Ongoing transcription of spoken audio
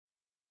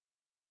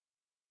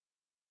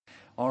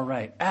All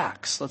right,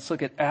 Acts. Let's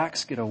look at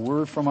Acts, get a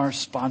word from our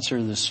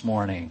sponsor this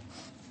morning.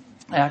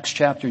 Acts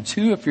chapter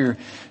 2, if you're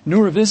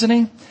new or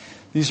visiting,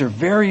 these are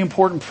very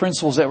important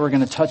principles that we're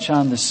going to touch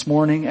on this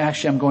morning.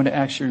 Actually, I'm going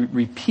to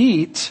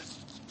repeat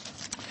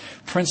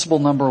principle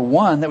number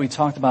 1 that we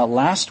talked about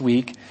last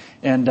week,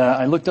 and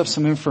I looked up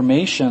some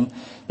information.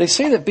 They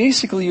say that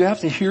basically you have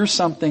to hear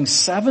something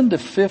 7 to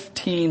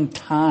 15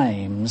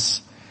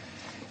 times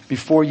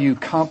before you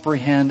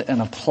comprehend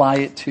and apply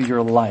it to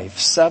your life.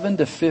 7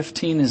 to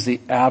 15 is the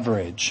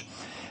average.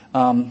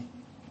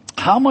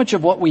 How much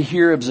of what we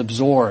hear is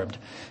absorbed?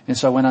 And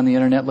so I went on the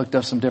internet, looked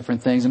up some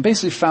different things, and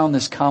basically found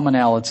this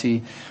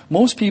commonality.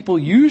 Most people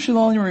usually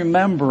only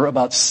remember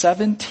about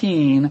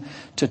 17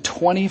 to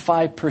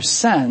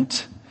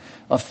 25%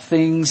 of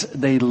things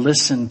they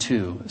listen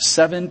to.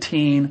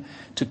 17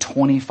 to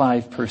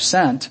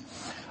 25%.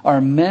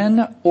 Are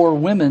men or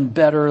women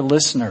better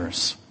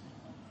listeners?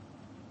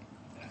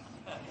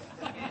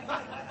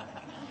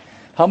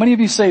 How many of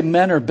you say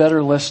men are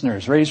better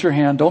listeners? Raise your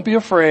hand. Don't be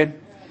afraid.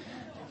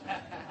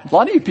 A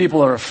lot of you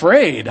people are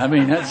afraid. I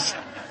mean,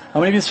 how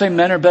many of you say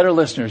men are better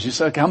listeners? You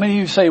say, how many of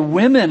you say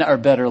women are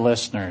better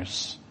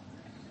listeners?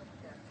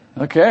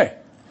 Okay.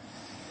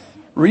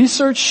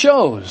 Research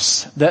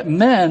shows that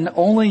men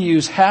only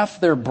use half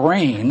their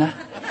brain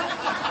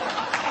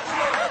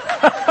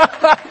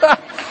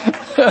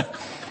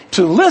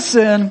to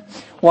listen,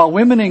 while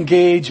women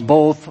engage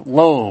both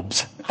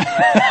lobes.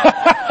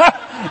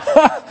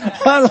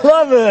 I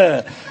love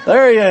it.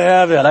 There you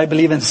have it. I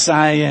believe in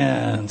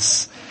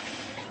science.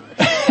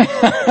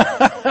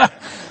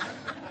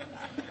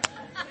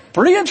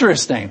 Pretty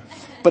interesting.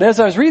 But as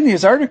I was reading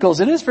these articles,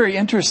 it is very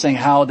interesting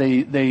how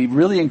they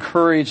really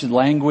encourage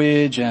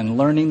language and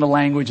learning the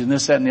language and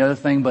this, that, and the other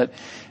thing. But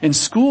in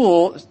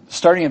school,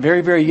 starting at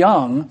very, very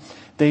young,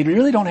 they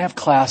really don't have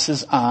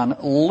classes on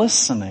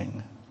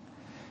listening.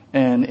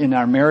 And in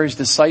our marriage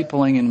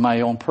discipling and my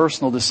own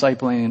personal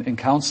discipling and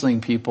counseling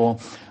people,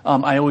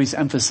 I always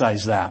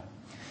emphasize that.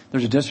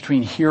 There's a difference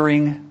between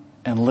hearing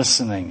and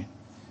listening.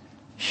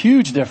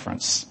 Huge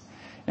difference.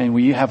 And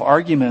we have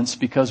arguments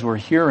because we're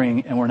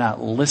hearing and we're not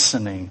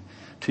listening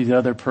to the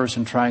other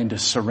person trying to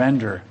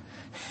surrender.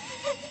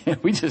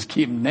 We just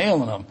keep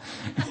nailing them.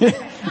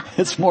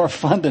 It's more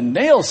fun to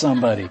nail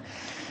somebody.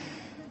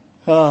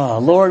 Oh,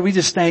 Lord, we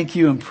just thank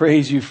you and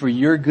praise you for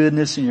your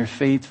goodness and your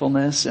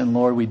faithfulness. And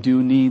Lord, we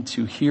do need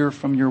to hear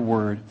from your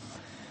word.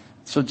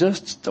 So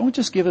don't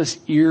just give us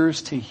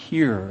ears to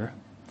hear.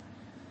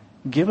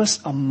 Give us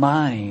a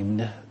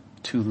mind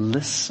to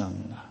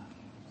listen.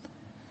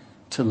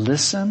 To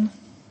listen,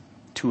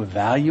 to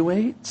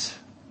evaluate,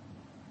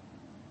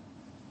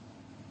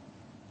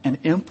 and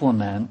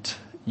implement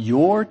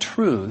your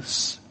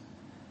truths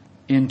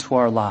into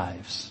our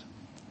lives.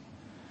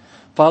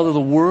 Father,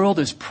 the world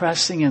is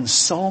pressing in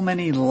so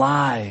many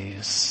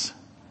lies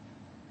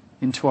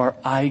into our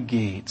eye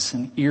gates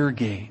and ear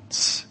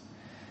gates,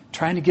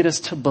 trying to get us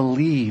to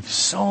believe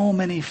so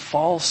many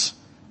false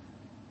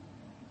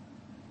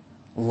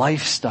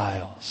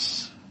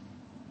lifestyles,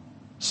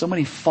 so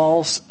many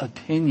false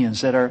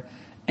opinions that are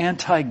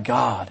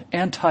anti-God,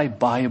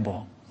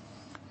 anti-Bible.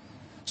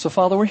 So,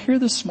 Father, we're here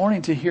this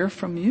morning to hear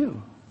from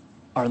you,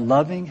 our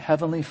loving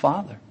Heavenly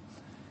Father.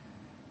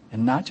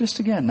 And not just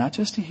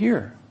to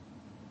hear,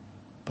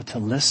 but to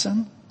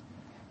listen,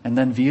 and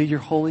then via your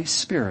Holy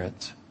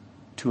Spirit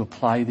to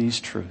apply these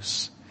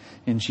truths.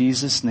 In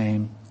Jesus'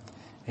 name,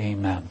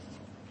 amen.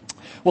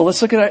 Well,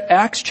 let's look at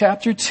Acts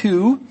chapter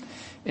 2,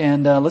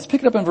 and let's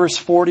pick it up in verse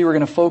 40. We're going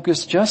to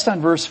focus just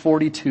on verse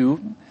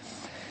 42.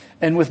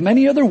 And with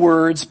many other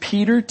words,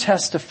 Peter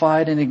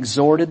testified and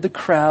exhorted the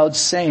crowd,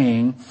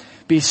 saying,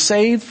 "Be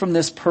saved from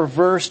this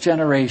perverse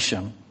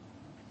generation."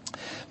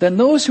 Then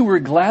those who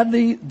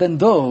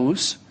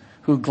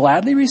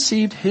gladly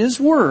received his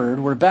word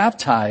were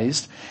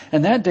baptized,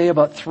 and that day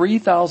about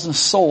 3,000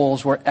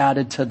 souls were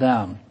added to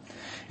them.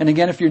 And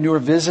again, if you're new or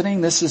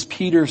visiting, this is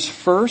Peter's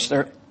first,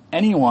 or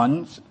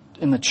anyone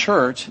in the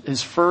church,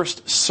 his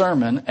first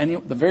sermon,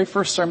 the very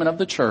first sermon of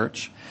the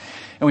church.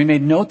 And we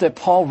made note that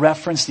Paul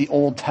referenced the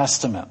Old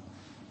Testament.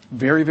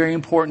 Very, very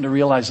important to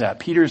realize that.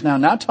 Peter is now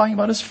not talking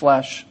about his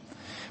flesh,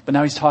 but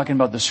now he's talking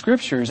about the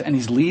scriptures, and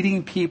he's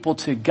leading people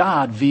to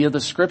God via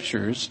the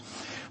scriptures,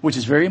 which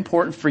is very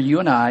important for you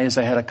and I, as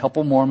I had a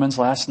couple Mormons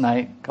last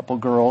night, a couple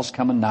girls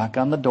come and knock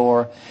on the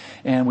door,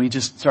 and we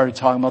just started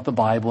talking about the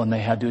Bible, and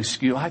they had to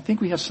excuse, I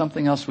think we have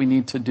something else we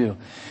need to do.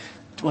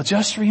 Well,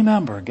 just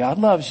remember, God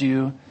loves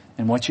you,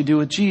 and what you do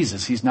with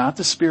Jesus. He's not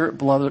the spirit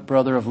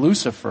brother of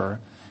Lucifer.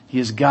 He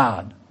is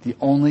God, the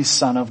only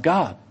Son of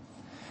God.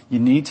 You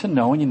need to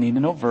know, and you need to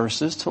know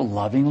verses to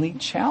lovingly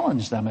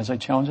challenge them, as I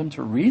challenge them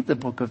to read the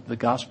book of the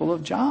Gospel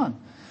of John.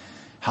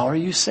 How are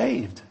you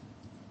saved?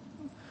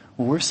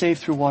 Well, we're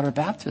saved through water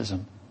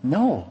baptism.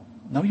 No,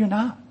 you're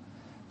not.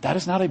 That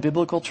is not a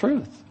biblical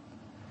truth.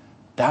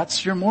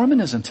 That's your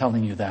Mormonism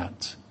telling you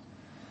that.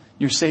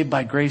 You're saved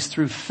by grace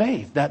through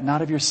faith, that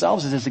not of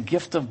yourselves. It is a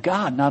gift of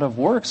God, not of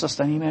works,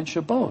 lest any man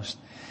should boast.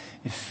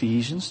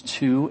 Ephesians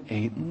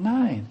 2:8 and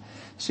 9.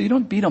 So you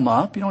don't beat them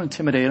up. You don't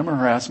intimidate them or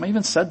harass them. I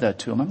even said that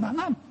to them. I'm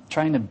not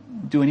trying to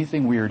do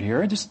anything weird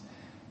here. You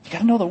got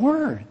to know the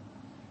Word.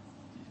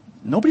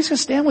 Nobody's going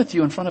to stand with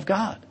you in front of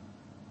God.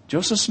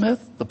 Joseph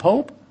Smith, the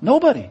Pope,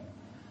 nobody.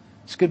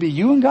 It's going to be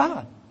you and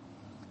God.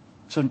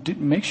 So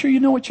make sure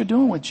you know what you're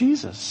doing with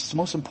Jesus. It's the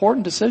most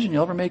important decision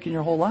you'll ever make in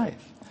your whole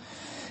life.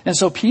 And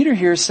so Peter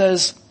here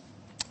says,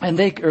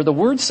 the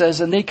Word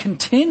says, and they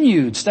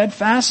continued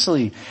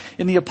steadfastly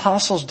in the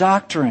apostles'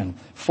 doctrine.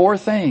 4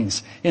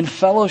 things: in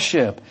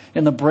fellowship,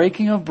 in the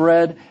breaking of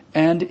bread,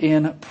 and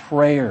in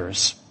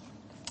prayers.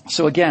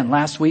 So again,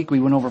 last week we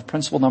went over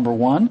principle number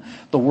 1,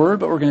 the Word,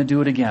 but we're going to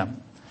do it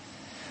again.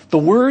 The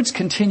words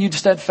continued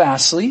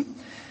steadfastly.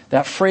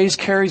 That phrase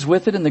carries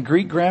with it in the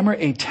Greek grammar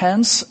a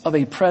tense of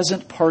a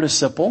present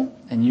participle.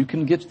 And you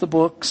can get the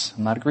books.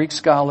 I'm not a Greek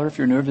scholar if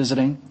you're new or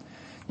visiting.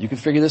 You can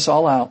figure this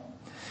all out.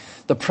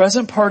 The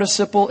present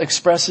participle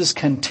expresses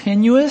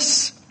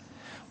continuous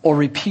or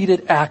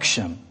repeated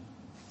action.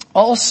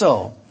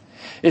 Also,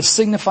 it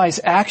signifies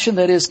action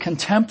that is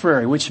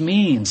contemporary, which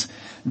means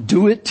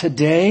do it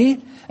today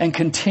and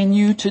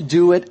continue to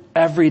do it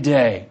every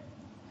day.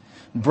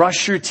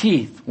 Brush your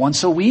teeth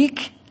once a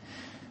week?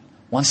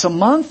 Once a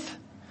month?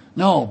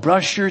 No,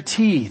 brush your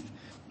teeth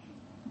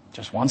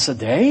just once a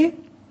day?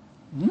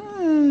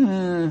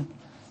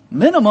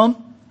 Minimum.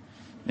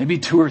 Maybe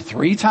 2 or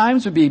 3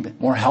 times would be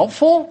more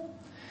helpful.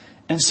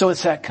 And so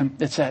it's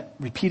that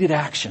repeated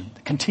action,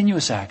 the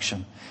continuous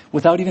action.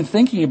 Without even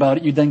thinking about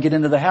it, you then get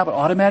into the habit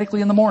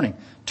automatically in the morning.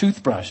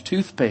 Toothbrush,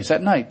 toothpaste.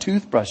 At night,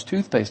 toothbrush,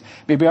 toothpaste.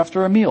 Maybe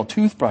after a meal,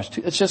 toothbrush.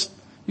 You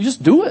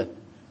just do it.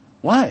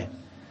 Why?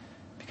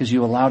 Because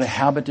you allowed a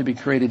habit to be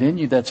created in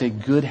you that's a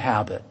good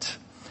habit.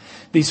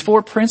 These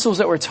 4 principles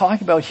that we're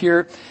talking about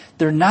here,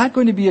 they're not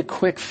going to be a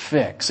quick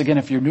fix. Again,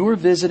 if you're newer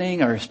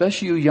visiting, or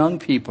especially you young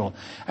people,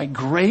 I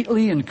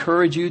greatly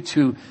encourage you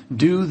to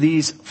do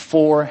these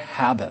 4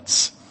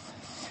 habits.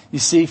 You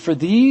see, do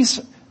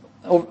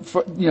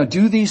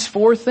these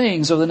 4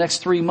 things over the next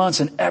 3 months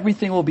and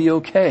everything will be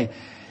okay.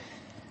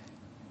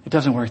 It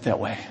doesn't work that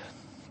way.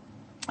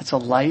 It's a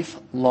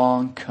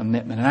lifelong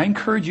commitment. And I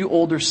encourage you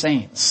older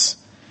saints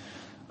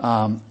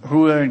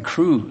who are in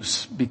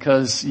crews,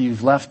 because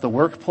you've left the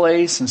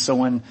workplace. And so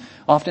when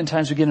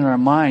oftentimes we get in our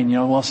mind,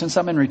 well, since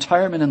I'm in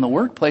retirement in the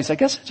workplace, I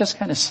guess it just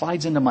kind of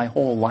slides into my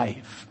whole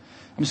life.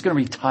 I'm just going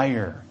to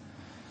retire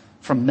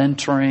from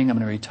mentoring. I'm going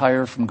to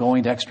retire from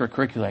going to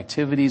extracurricular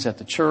activities at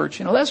the church.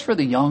 That's for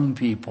the young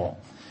people.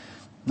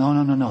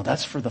 No.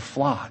 That's for the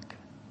flock,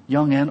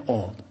 young and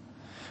old.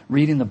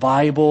 Reading the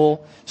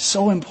Bible,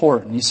 so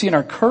important. You see, in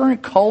our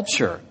current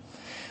culture,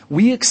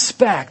 we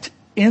expect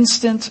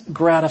instant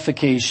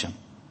gratification.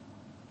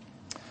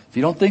 If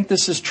you don't think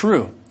this is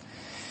true,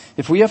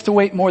 if we have to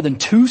wait more than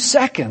 2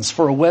 seconds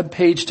for a web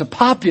page to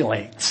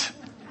populate,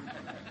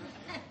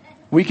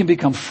 we can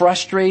become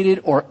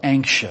frustrated or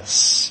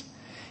anxious.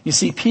 You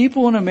see,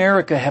 people in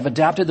America have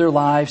adapted their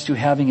lives to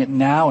having it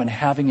now and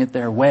having it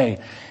their way.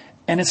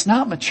 And it's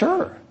not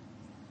mature.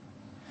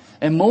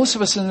 And most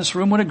of us in this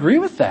room would agree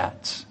with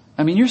that.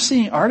 I mean, you're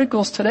seeing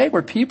articles today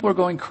where people are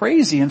going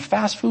crazy in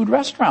fast food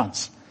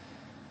restaurants,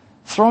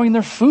 throwing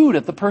their food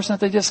at the person that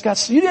they just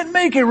got. You didn't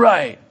make it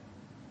right.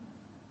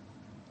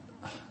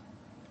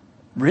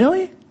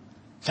 Really?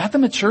 Is that the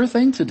mature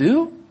thing to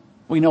do?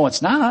 We know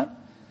it's not.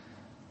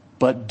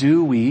 But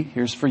do we,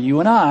 here's for you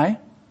and I,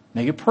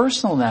 make it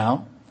personal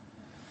now,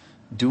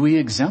 do we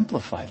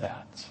exemplify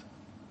that?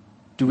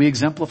 Do we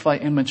exemplify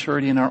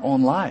immaturity in our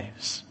own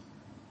lives?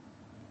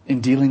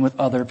 In dealing with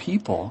other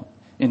people,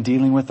 in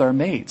dealing with our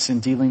mates, in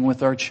dealing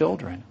with our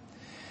children?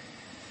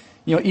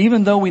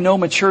 Even though we know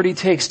maturity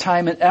takes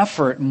time and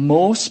effort,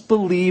 most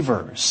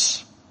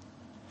believers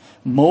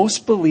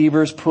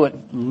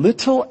put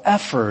little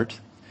effort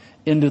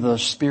into the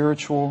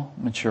spiritual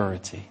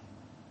maturity.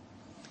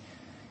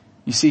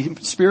 You see,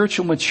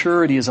 spiritual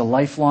maturity is a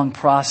lifelong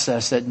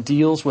process that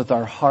deals with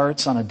our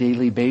hearts on a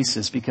daily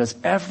basis, because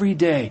every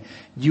day,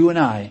 you and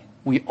I,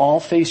 we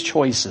all face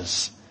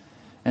choices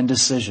and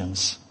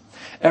decisions.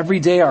 Every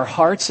day our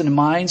hearts and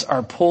minds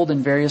are pulled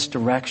in various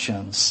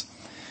directions.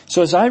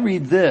 So as I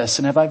read this,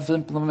 and if I've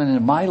implemented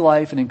in my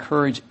life and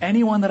encourage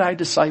anyone that I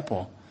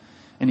disciple,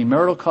 any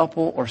marital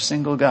couple or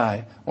single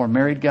guy or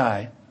married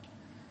guy,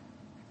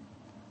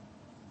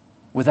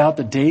 without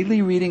the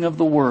daily reading of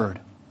the Word,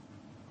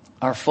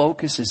 our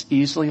focus is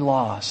easily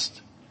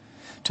lost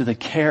to the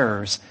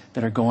cares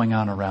that are going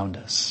on around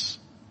us.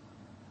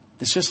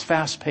 It's just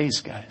fast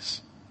paced,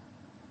 guys.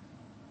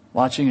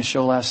 Watching a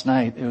show last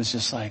night, it was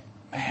just like,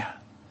 man,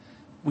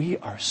 we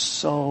are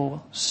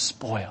so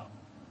spoiled.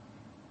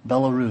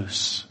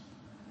 Belarus.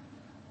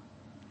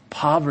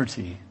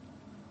 Poverty.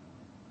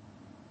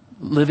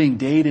 Living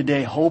day to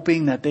day,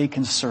 hoping that they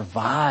can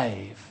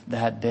survive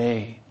that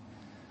day.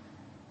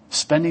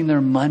 Spending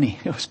their money.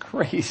 It was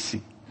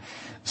crazy.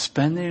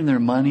 Spending their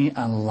money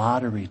on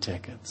lottery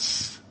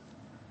tickets.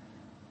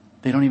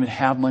 They don't even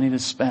have money to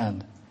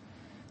spend.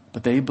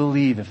 But they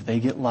believe if they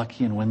get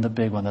lucky and win the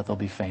big one that they'll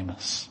be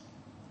famous.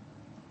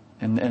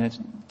 And it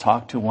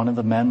talked to one of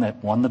the men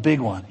that won the big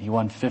one. He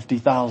won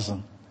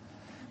 $50,000.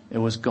 it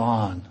was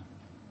gone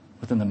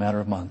within the matter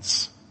of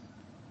months.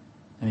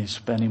 And he's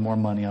spending more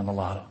money on the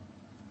lotto.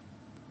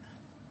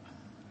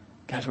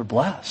 Guys, we're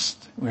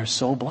blessed. We are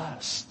so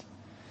blessed.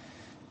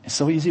 It's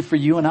so easy for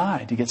you and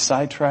I to get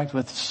sidetracked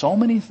with so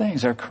many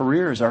things, our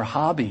careers, our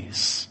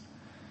hobbies,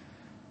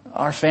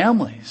 our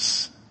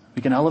families.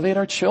 We can elevate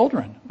our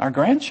children, our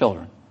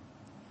grandchildren,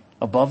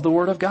 above the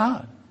Word of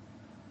God.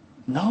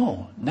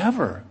 No,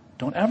 never.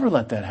 Don't ever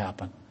let that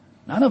happen.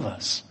 None of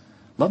us.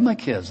 Love my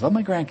kids, love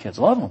my grandkids,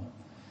 love them.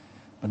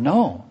 But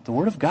no, the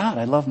Word of God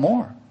I love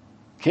more.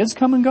 Kids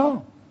come and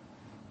go.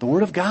 The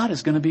Word of God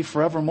is going to be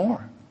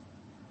forevermore.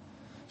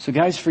 So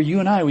guys, for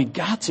you and I, we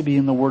got to be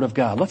in the Word of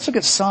God. Let's look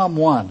at Psalm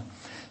 1.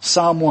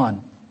 Psalm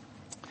 1.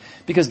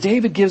 Because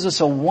David gives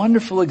us a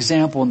wonderful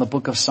example in the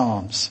book of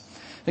Psalms.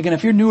 Again,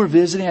 if you're new or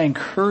visiting, I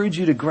encourage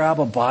you to grab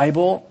a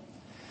Bible.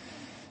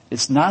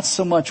 It's not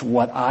so much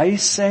what I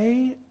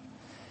say.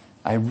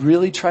 I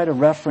really try to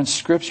reference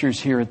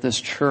scriptures here at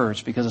this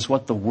church because it's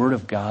what the Word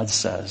of God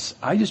says.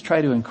 I just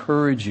try to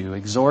encourage you,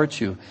 exhort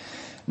you,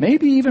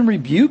 maybe even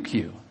rebuke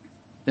you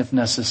if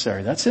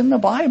necessary. That's in the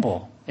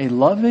Bible. A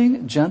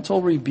loving,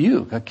 gentle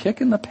rebuke, a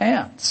kick in the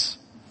pants.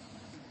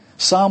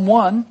 Psalm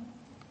 1,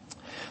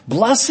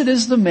 blessed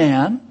is the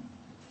man,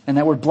 and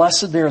that word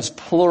blessed there is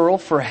plural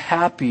for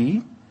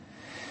happy,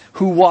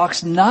 who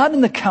walks not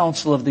in the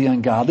counsel of the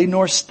ungodly,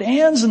 nor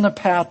stands in the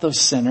path of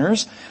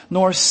sinners,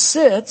 nor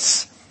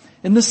sits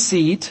in the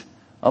seat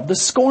of the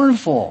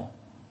scornful.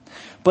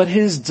 But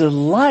his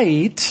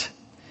delight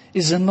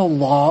is in the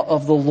law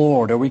of the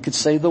Lord, or we could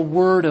say the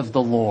word of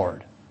the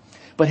Lord.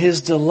 But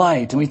his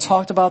delight, and we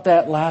talked about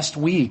that last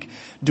week.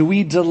 Do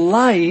we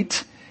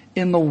delight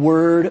in the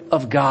Word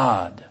of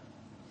God?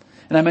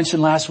 And I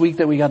mentioned last week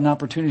that we got an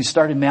opportunity to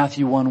start in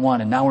Matthew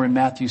 1:1, and now we're in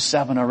Matthew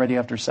 7 already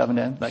after 7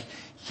 to end. Like,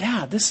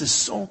 yeah, this is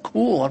so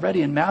cool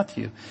already in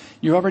Matthew.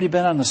 You've already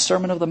been on the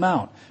Sermon of the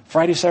Mount,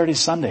 Friday, Saturday,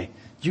 Sunday.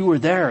 You were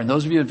there, and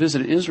those of you who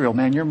visited Israel,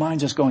 man, your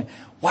mind's just going,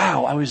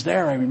 wow, I was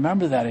there, I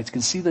remember that. I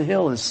can see the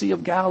hill, the Sea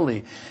of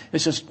Galilee.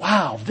 It's just,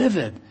 wow,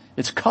 vivid.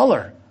 It's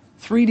color,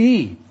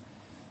 3D.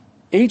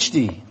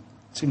 HD.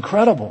 It's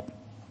incredible.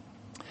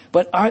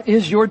 But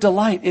is your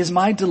delight, is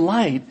my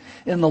delight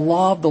in the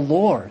law of the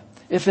Lord?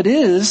 If it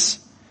is,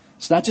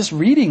 it's not just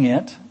reading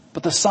it,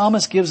 but the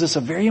psalmist gives us a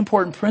very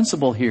important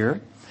principle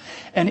here.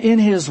 And in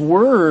his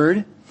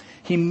word,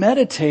 he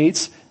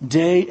meditates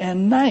day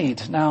and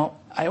night. Now,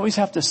 I always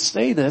have to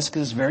say this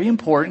because it's very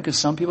important, because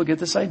some people get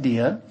this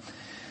idea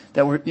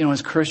that we're,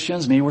 as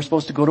Christians, maybe we're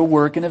supposed to go to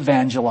work and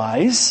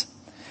evangelize.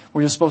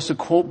 We're just supposed to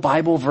quote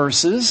Bible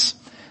verses.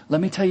 Let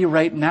me tell you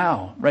right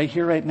now, right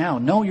here, right now,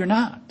 no, you're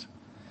not.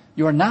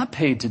 You are not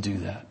paid to do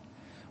that.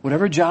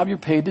 Whatever job you're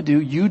paid to do,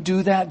 you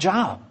do that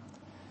job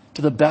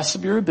to the best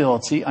of your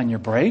ability on your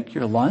break,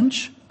 your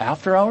lunch,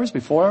 after hours,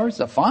 before hours,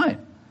 that's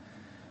fine.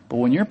 But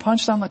when you're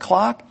punched on the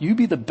clock, you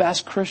be the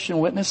best Christian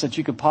witness that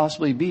you could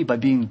possibly be by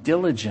being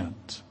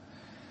diligent.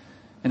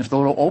 And if the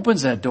Lord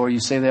opens that door, you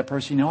say to that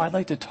person, I'd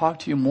like to talk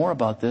to you more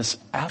about this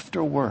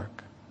after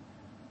work.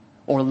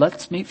 Or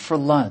let's meet for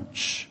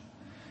lunch.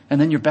 And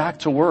then you're back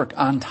to work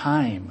on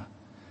time,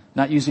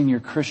 not using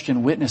your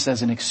Christian witness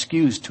as an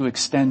excuse to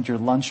extend your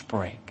lunch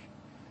break.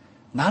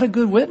 Not a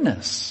good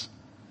witness.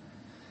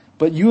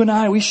 But you and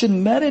I, we should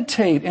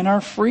meditate in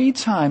our free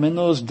time, in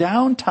those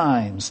down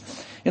times,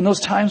 in those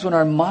times when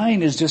our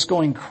mind is just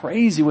going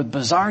crazy with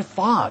bizarre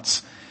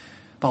thoughts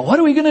about what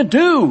are we going to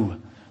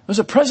do? There's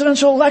a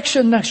presidential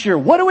election next year.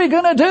 What are we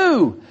going to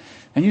do?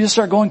 And you just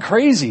start going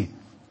crazy.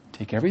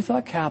 Take every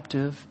thought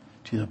captive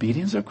to the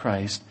obedience of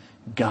Christ.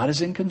 God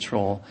is in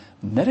control.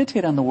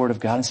 Meditate on the Word of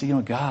God and say,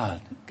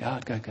 God,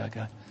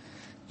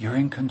 you're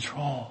in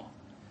control.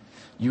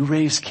 You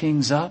raise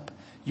kings up.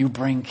 You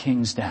bring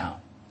kings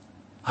down.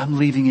 I'm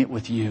leaving it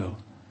with you.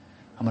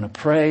 I'm going to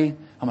pray.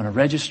 I'm going to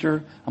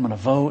register. I'm going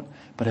to vote.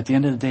 But at the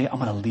end of the day, I'm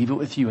going to leave it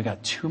with you. I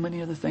got too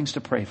many other things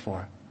to pray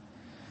for.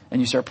 And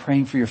you start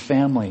praying for your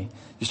family.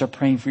 You start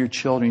praying for your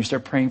children. You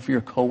start praying for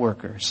your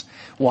coworkers.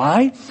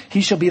 Why?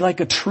 He shall be like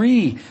a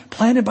tree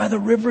planted by the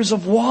rivers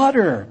of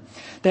water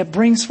that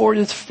brings forth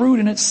its fruit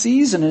in its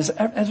season.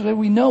 As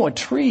we know, a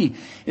tree,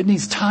 it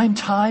needs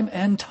time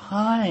and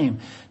time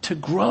to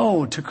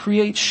grow, to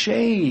create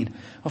shade.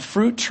 A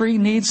fruit tree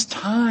needs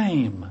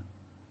time.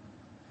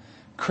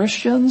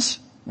 Christians,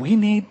 we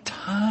need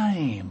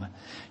time.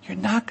 You're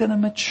not going to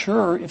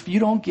mature if you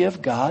don't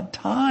give God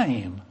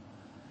time.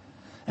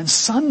 And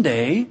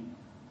Sunday,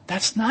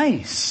 that's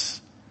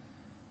nice.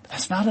 But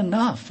that's not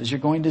enough, as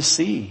you're going to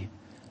see.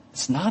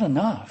 It's not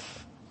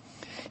enough.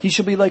 He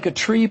shall be like a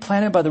tree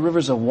planted by the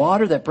rivers of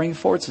water that bring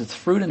forth its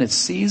fruit in its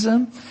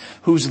season,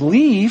 whose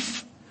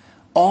leaf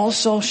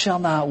also shall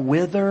not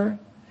wither,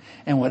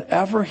 and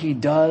whatever he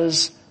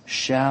does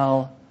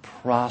shall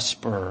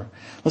prosper.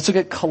 Let's look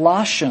at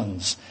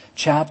Colossians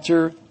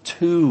chapter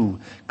 2.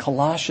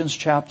 Colossians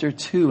chapter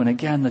 2. And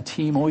again, the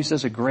team always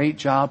does a great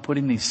job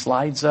putting these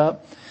slides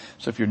up.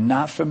 So if you're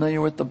not familiar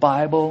with the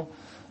Bible,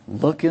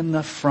 look in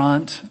the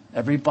front.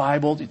 Every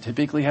Bible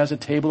typically has a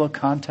table of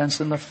contents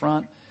in the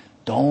front.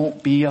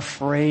 Don't be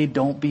afraid.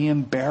 Don't be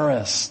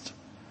embarrassed.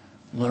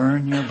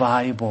 Learn your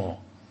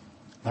Bible.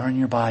 Learn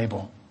your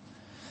Bible.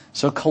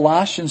 So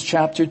Colossians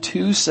chapter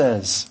 2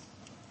 says,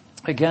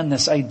 again,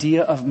 this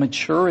idea of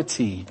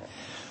maturity,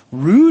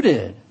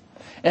 rooted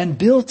and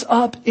built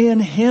up in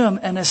Him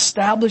and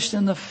established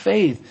in the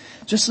faith.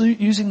 Just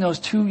using those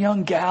two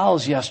young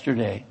gals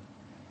yesterday.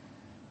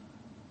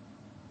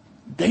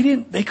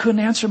 They couldn't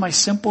answer my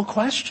simple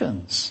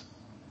questions.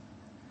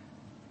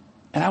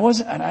 And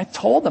I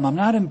told them, I'm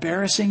not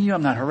embarrassing you,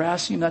 I'm not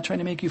harassing you, I'm not trying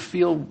to make you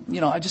feel, you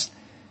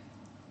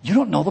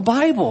don't know the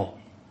Bible.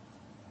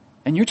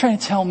 And you're trying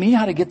to tell me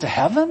how to get to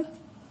heaven?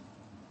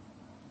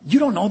 You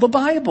don't know the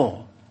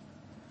Bible.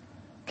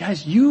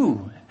 Guys,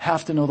 you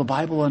have to know the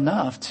Bible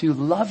enough to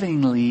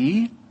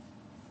lovingly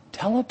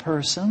tell a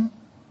person,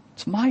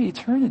 it's my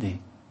eternity.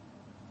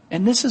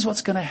 And this is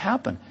what's going to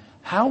happen.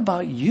 How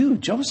about you,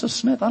 Joseph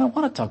Smith? I don't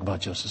want to talk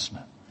about Joseph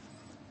Smith.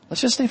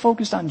 Let's just stay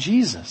focused on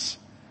Jesus.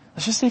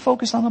 Let's just stay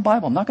focused on the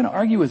Bible. I'm not going to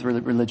argue with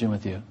religion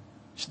with you.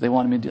 They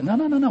wanted me to do,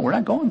 no, we're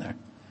not going there.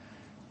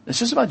 It's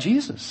just about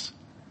Jesus.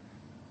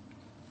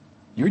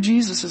 Your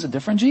Jesus is a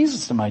different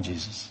Jesus than my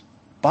Jesus.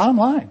 Bottom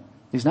line,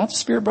 He's not the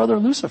spirit brother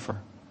of Lucifer.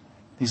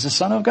 He's the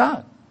Son of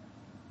God.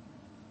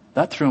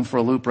 That threw him for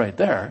a loop right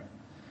there.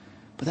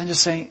 But then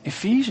just saying,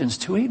 Ephesians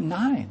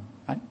 2:8-9.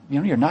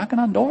 You're knocking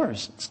on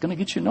doors. It's going to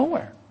get you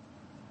nowhere.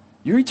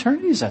 Your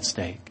eternity is at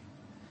stake.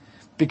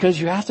 Because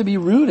you have to be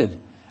rooted.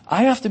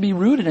 I have to be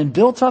rooted and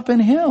built up in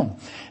Him.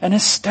 And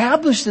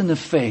established in the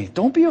faith.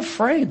 Don't be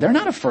afraid. They're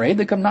not afraid.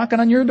 They come knocking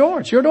on your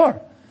door. It's your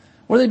door.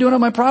 What are they doing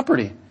on my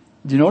property?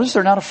 Do you notice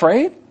they're not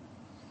afraid?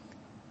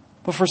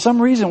 But for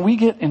some reason we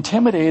get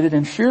intimidated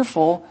and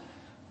fearful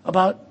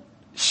about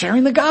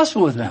sharing the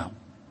gospel with them.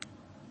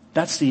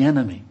 That's the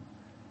enemy.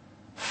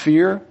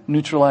 Fear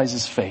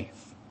neutralizes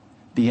faith.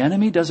 The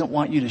enemy doesn't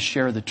want you to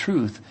share the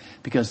truth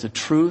because the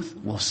truth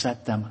will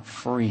set them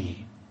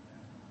free.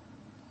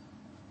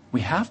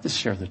 We have to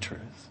share the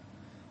truth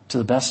to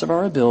the best of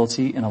our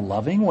ability in a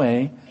loving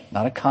way,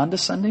 not a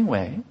condescending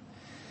way.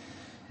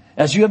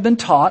 As you have been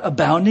taught,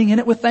 abounding in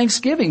it with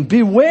thanksgiving.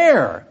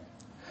 Beware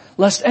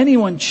lest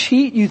anyone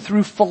cheat you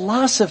through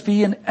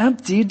philosophy and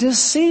empty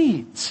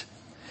deceit,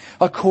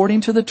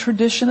 according to the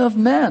tradition of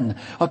men,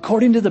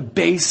 according to the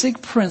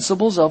basic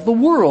principles of the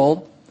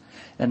world,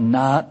 and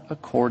not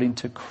according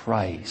to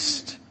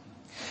Christ.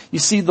 You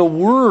see, the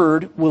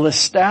Word will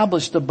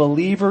establish the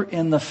believer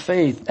in the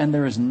faith, and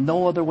there is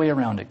no other way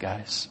around it,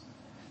 guys.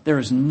 There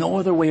is no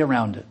other way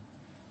around it.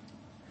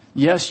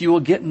 Yes, you will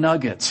get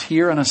nuggets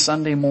here on a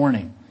Sunday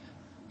morning.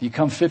 You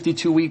come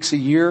 52 weeks a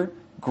year,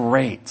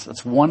 great.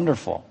 That's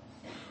wonderful.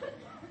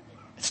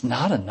 It's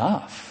not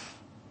enough.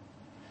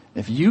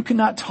 If you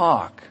cannot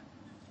talk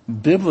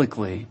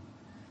biblically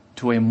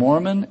to a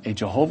Mormon, a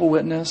Jehovah's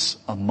Witness,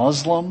 a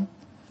Muslim,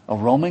 a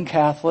Roman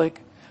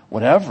Catholic,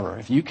 whatever,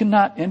 if you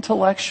cannot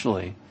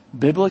intellectually,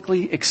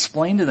 biblically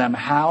explain to them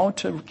how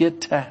to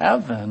get to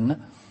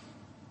heaven,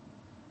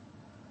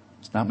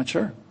 it's not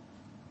mature.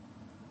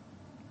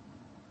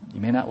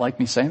 You may not like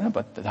me saying that,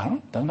 but it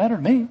doesn't matter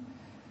to me.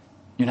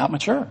 You're not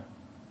mature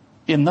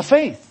in the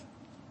faith.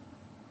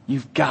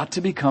 You've got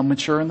to become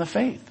mature in the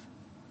faith.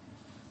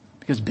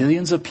 Because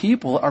billions of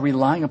people are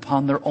relying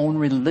upon their own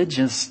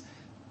religious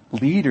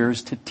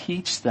leaders to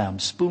teach them,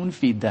 spoon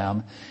feed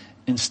them,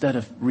 instead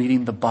of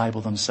reading the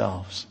Bible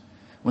themselves.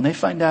 When they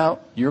find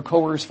out, your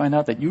coworkers find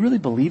out that you really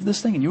believe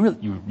this thing and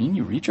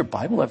you read your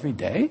Bible every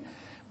day?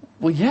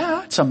 Well,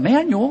 yeah, it's a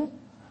manual.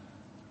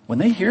 When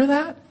they hear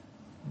that,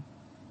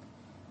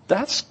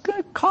 that's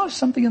going to cause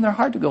something in their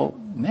heart to go,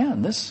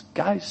 man, this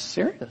guy's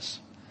serious.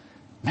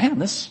 Man,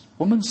 this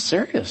woman's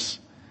serious.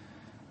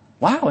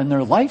 Wow, and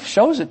their life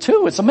shows it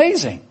too. It's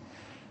amazing.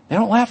 They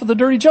don't laugh at the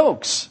dirty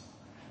jokes.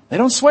 They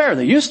don't swear.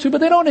 They used to,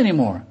 but they don't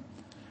anymore.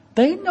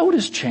 They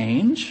notice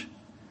change.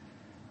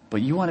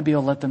 But you want to be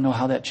able to let them know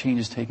how that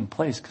change is taking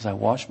place, because I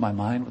wash my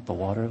mind with the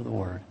water of the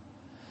Word.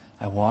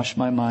 I wash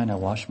my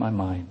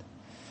mind.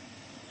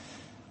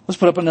 Let's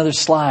put up another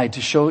slide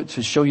to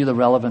show you the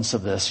relevance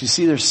of this. You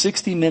see, there's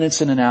 60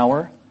 minutes in an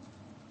hour.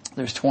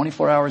 There's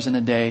 24 hours in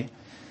a day.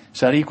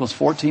 So that equals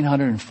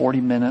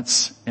 1,440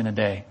 minutes in a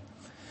day.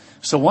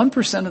 So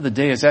 1% of the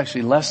day is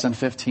actually less than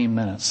 15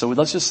 minutes. So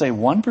let's just say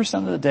 1%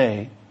 of the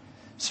day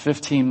is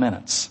 15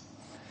 minutes.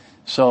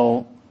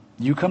 So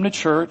you come to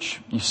church,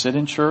 you sit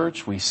in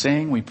church, we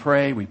sing, we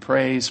pray, we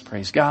praise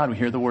God, we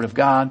hear the Word of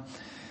God.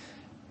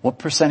 What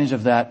percentage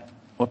is that?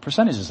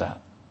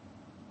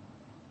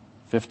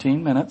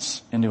 15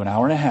 minutes into an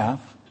hour and a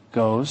half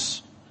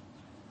goes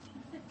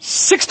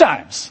 6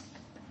 times.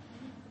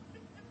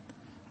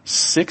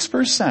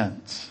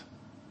 6%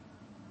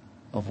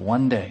 of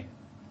one day,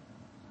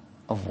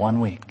 of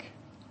 1 week.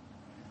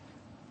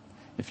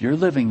 If you're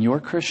living your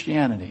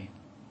Christianity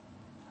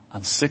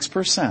on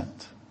 6%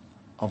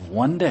 of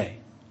 1 day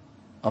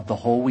of the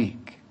whole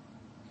week,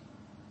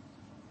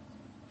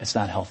 it's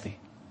not healthy.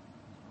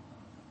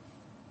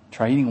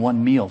 Try eating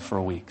 1 meal for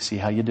a week. See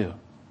how you do.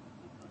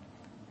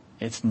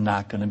 It's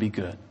not going to be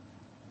good.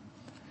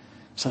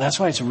 So that's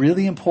why it's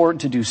really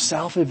important to do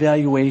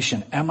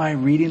self-evaluation. Am I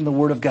reading the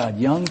Word of God?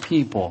 Young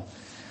people,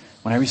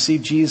 When I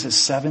received Jesus,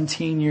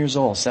 17 years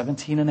old,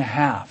 17 and a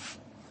half,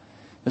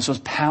 this was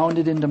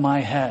pounded into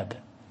my head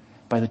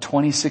by the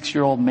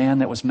 26-year-old man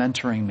that was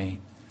mentoring me.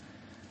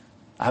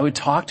 I would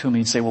talk to him,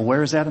 he'd say, well,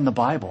 where is that in the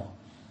Bible?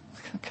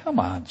 Come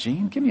on,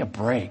 Gene, give me a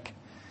break.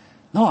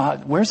 No,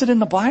 where's it in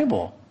the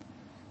Bible?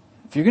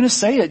 If you're going to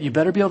say it, you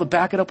better be able to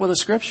back it up with a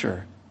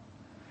scripture.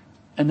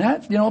 And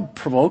that,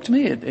 provoked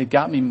me. It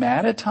got me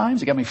mad at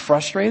times. It got me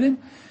frustrated.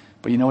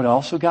 But you know what it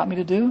also got me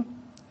to do?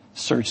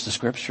 Search the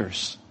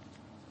scriptures.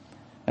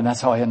 And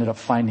that's how I ended up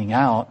finding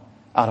out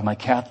of my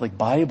Catholic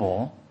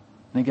Bible.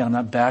 And again, I'm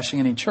not bashing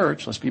any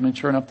church. Let's be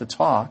mature enough to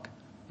talk.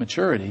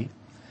 Maturity.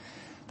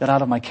 That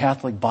out of my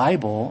Catholic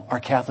Bible, our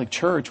Catholic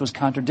Church was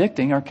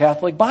contradicting our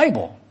Catholic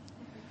Bible.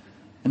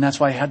 And that's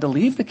why I had to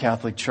leave the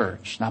Catholic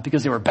Church. Not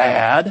because they were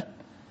bad,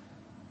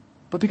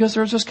 but because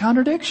there was this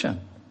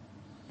contradiction.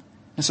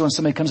 And so when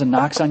somebody comes and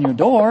knocks on your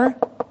door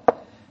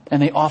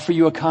and they offer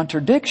you a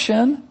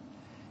contradiction,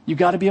 you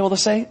got to be able to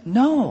say,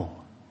 no,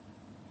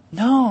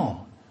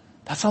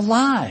 that's a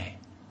lie.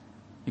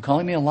 You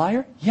calling me a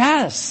liar?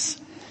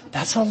 Yes,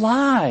 that's a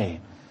lie.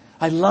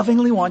 I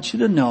lovingly want you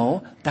to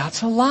know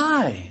that's a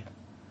lie.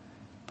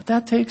 But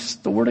that takes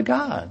the Word of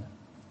God.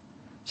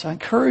 So I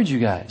encourage you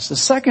guys. The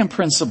second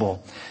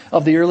principle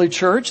of the early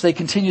church, they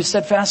continued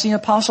steadfast in the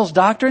apostles'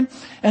 doctrine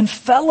and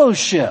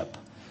fellowship.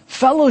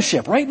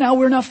 Fellowship. Right now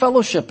we're not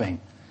fellowshipping.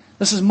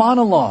 This is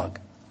monologue.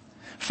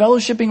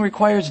 Fellowshipping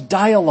requires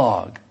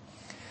dialogue.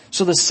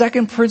 So the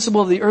second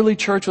principle of the early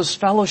church was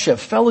fellowship.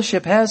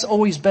 Fellowship has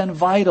always been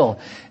vital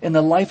in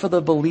the life of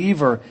the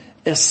believer,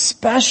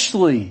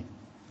 especially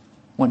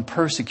when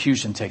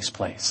persecution takes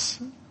place.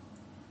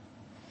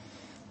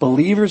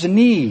 Believers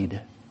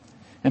need,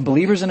 and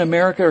believers in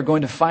America are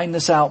going to find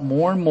this out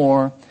more and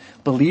more,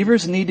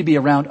 believers need to be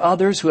around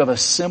others who have a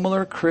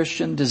similar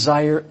Christian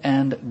desire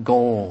and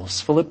goals.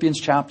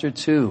 Philippians chapter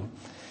 2.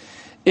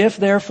 If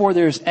therefore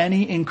there's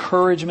any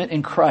encouragement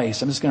in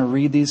Christ, I'm just going to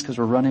read these because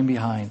we're running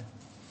behind,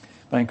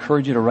 but I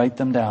encourage you to write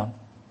them down.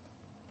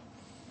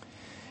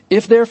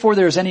 If therefore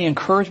there is any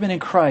encouragement in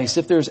Christ,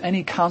 if there is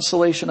any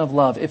consolation of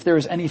love, if there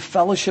is any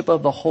fellowship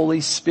of the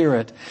Holy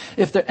Spirit,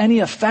 if there any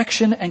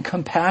affection and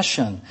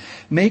compassion,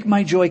 make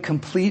my joy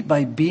complete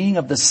by being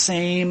of the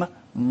same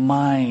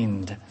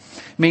mind,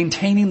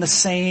 maintaining the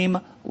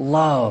same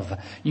love,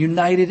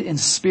 united in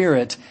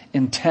spirit,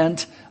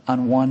 intent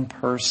on one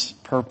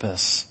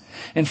purpose.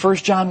 In 1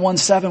 John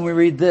 1:7 we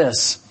read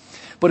this,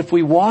 but if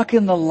we walk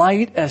in the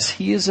light as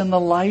He is in the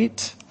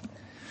light,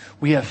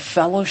 we have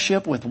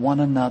fellowship with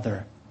one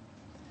another.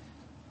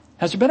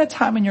 Has there been a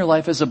time in your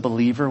life as a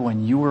believer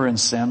when you were in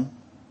sin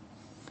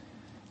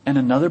and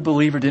another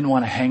believer didn't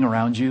want to hang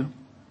around you?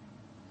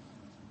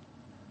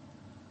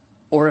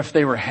 Or if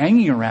they were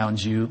hanging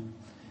around you,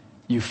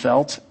 you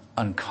felt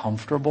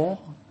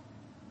uncomfortable?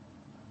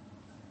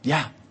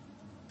 Yeah,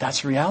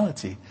 that's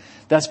reality.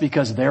 That's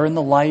because they're in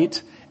the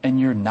light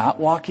and you're not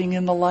walking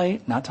in the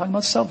light. Not talking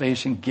about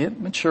salvation. Get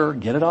mature.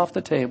 Get it off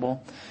the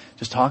table.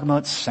 Just talking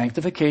about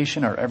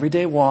sanctification, our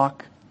everyday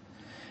walk.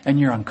 And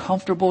you're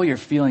uncomfortable, you're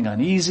feeling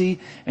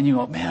uneasy, and you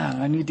go,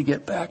 man, I need to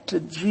get back to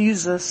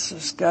Jesus.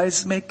 This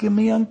guy's making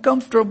me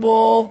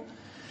uncomfortable.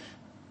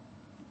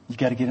 You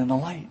got to get in the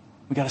light.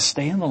 We got to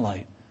stay in the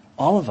light.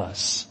 All of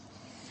us.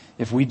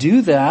 If we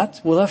do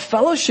that, we'll have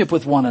fellowship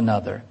with one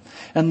another.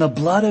 And the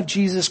blood of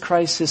Jesus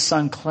Christ, His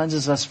Son,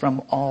 cleanses us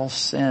from all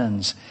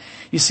sins.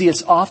 You see,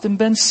 it's often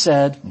been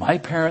said, my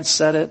parents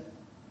said it,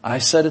 I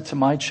said it to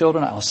my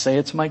children, I'll say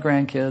it to my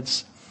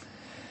grandkids.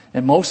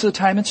 And most of the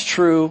time it's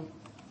true,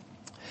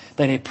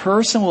 that a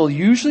person will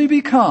usually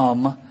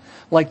become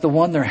like the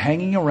one they're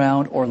hanging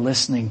around or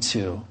listening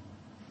to.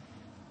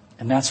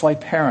 And that's why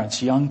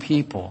parents, young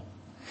people,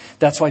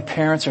 that's why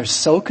parents are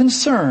so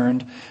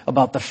concerned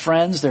about the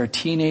friends their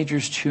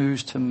teenagers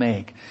choose to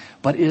make.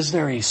 But is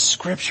there a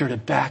scripture to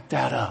back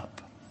that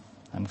up?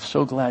 I'm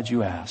so glad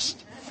you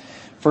asked.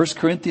 1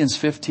 Corinthians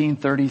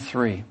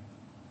 15:33.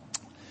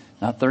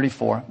 Not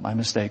 34, my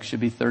mistake, should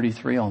be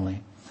 33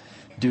 only.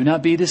 Do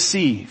not be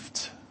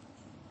deceived.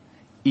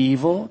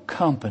 Evil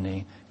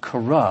company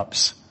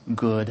corrupts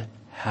good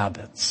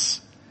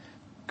habits.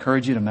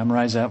 Encourage you to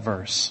memorize that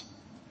verse.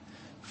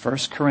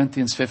 1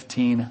 Corinthians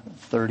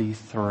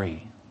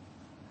 15:33.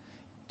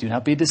 Do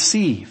not be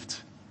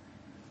deceived.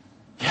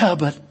 Yeah,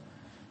 but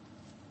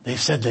they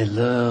said they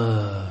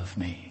love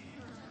me.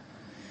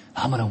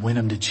 I'm going to win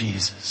them to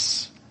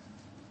Jesus.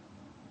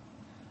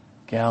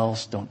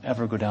 Gals, don't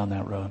ever go down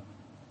that road.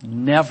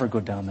 Never go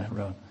down that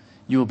road.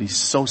 You will be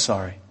so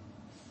sorry.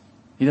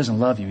 He doesn't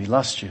love you. He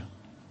lusts you.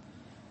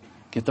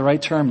 Get the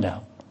right term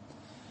down.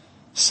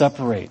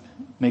 Separate.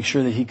 Make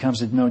sure that he comes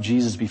to know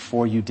Jesus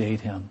before you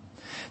date him.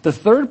 The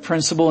third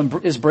principle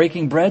is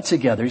breaking bread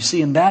together. You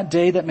see, in that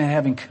day that meant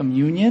having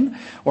communion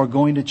or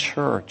going to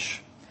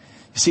church.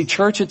 You see,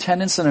 church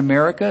attendance in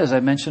America, as I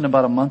mentioned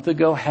about a month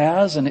ago,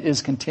 has and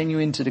is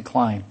continuing to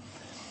decline.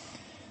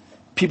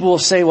 People will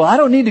say, well, I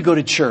don't need to go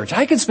to church.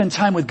 I can spend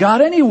time with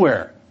God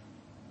anywhere.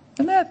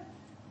 And that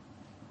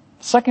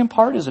second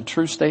part is a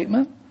true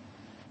statement.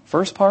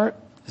 First part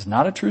is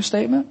not a true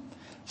statement.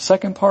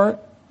 Second part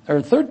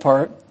or the third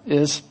part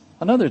is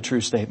another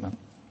true statement.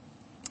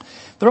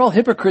 They're all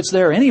hypocrites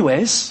there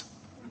anyways.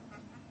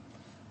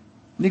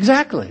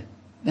 Exactly.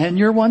 And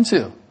you're one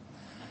too.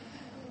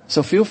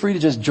 So feel free to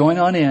just join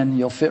on in.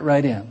 You'll fit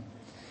right in.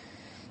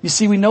 You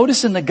see, we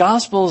notice in the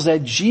Gospels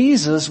that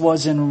Jesus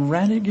was in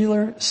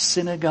regular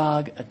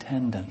synagogue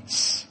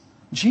attendance.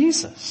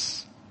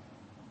 Jesus.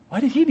 Why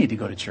did he need to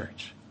go to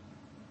church?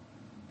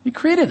 He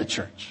created the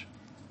church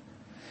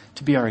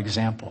to be our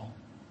example.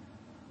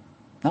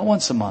 Not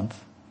once a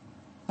month,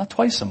 not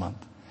twice a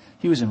month.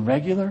 He was in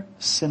regular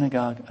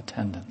synagogue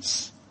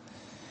attendance.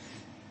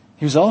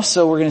 He was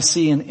also, we're going to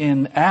see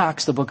in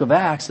Acts, the book of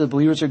Acts, the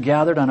believers are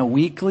gathered on a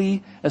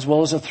weekly as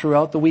well as a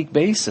throughout the week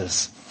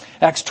basis.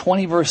 Acts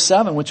 20 verse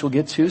 7, which we'll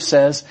get to,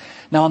 says,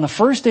 "Now on the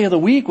first day of the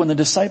week, when the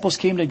disciples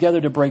came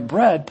together to break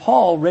bread,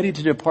 Paul, ready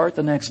to depart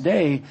the next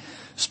day,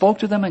 spoke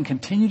to them and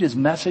continued his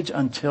message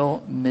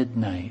until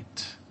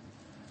midnight."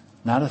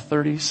 Not a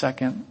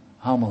 30-second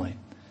homily.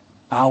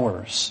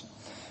 Hours.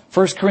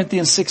 1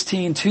 Corinthians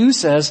 16:2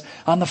 says,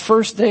 "On the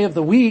first day of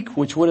the week,"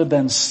 which would have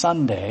been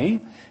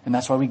Sunday, and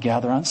that's why we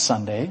gather on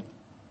Sunday,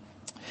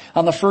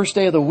 "on the first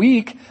day of the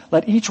week,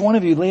 let each one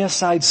of you lay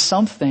aside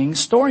something,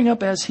 storing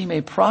up as he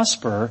may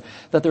prosper,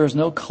 that there is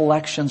no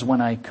collections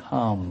when I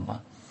come."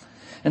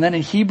 And then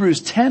in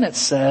Hebrews 10 it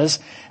says,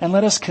 "And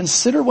let us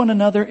consider one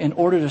another in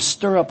order to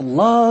stir up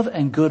love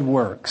and good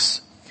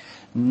works,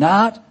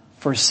 not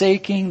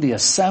forsaking the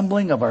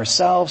assembling of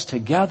ourselves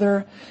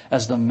together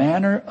as the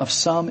manner of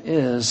some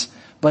is,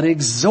 but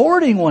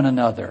exhorting one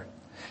another,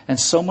 and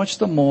so much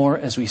the more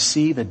as we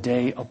see the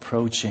day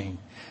approaching,"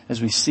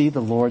 as we see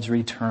the Lord's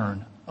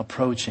return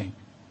approaching.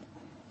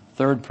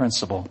 Third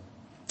principle.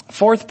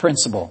 Fourth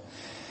principle.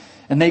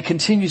 "And they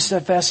continue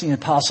steadfastly in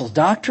apostles'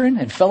 doctrine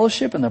and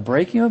fellowship and the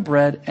breaking of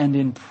bread and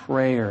in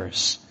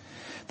prayers."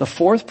 The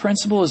fourth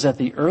principle is that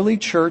the early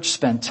church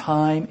spent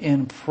time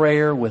in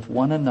prayer with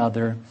one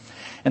another.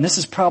 And this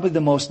is probably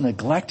the most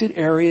neglected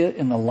area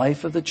in the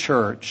life of the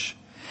church,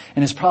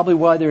 and is probably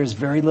why there is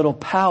very little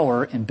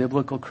power in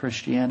biblical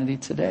Christianity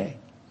today.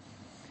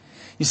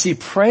 You see,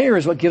 prayer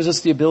is what gives us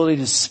the ability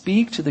to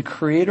speak to the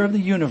creator of the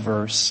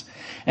universe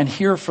and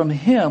hear from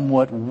him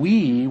what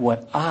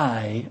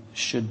I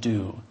should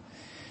do.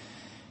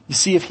 You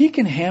see, if he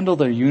can handle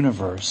the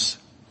universe,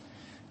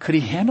 could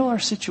he handle our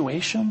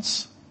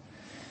situations?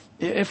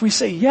 If we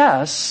say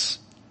yes,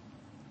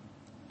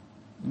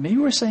 maybe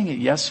we're saying it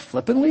yes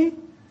flippantly,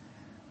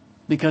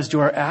 because do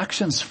our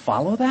actions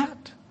follow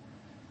that?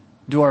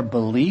 Do our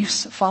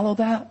beliefs follow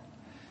that?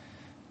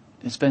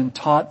 It's been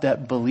taught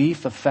that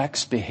belief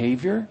affects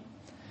behavior.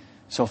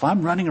 So if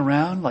I'm running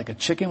around like a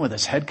chicken with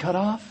his head cut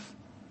off,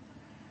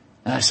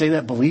 and I say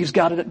that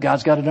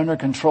God's got it under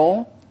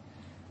control,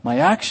 my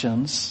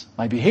actions,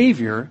 my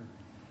behavior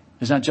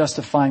is not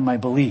justifying my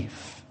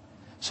belief.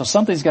 So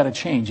something's got to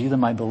change, either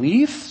my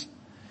beliefs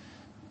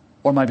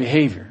or my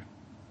behavior.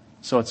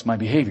 So it's my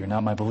behavior,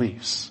 not my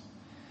beliefs.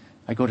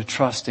 I go to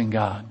trust in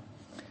God.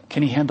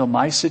 Can he handle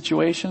my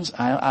situations?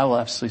 I will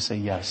absolutely say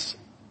yes,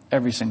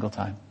 every single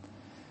time.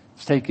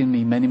 It's taken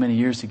me many, many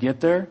years to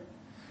get there,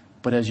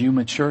 but as you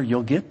mature,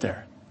 you'll get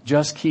there.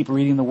 Just keep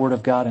reading the Word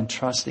of God and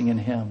trusting in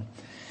him.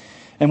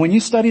 And when you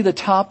study the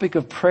topic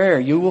of prayer,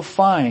 you will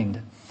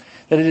find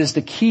that it is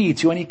the key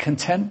to any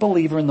content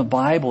believer in the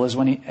Bible as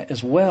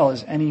well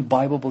as any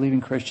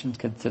Bible-believing Christian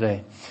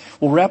today.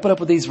 We'll wrap it up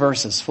with these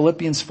verses.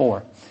 Philippians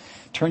 4.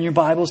 Turn your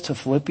Bibles to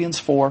Philippians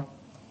 4,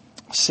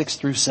 6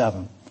 through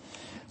 7.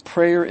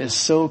 Prayer is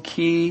so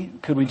key.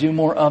 Could we do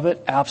more of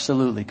it?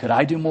 Absolutely. Could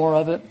I do more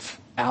of it?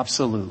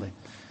 Absolutely.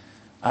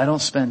 I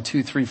don't spend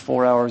 2, 3,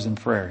 4 hours in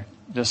prayer,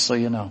 just so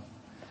you know.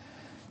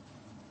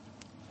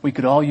 We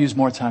could all use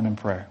more time in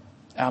prayer.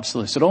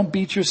 Absolutely. So don't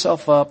beat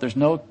yourself up. There's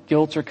no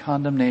guilt or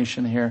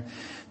condemnation here.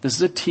 This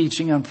is a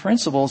teaching on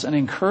principles and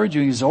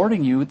encouraging you,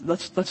 exhorting you.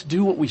 Let's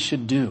do what we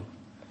should do.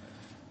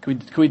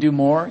 Could we do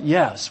more?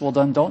 Yes. Well,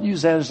 then don't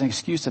use that as an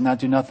excuse to not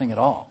do nothing at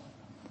all.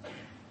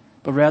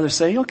 But rather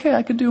say, okay,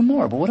 I could do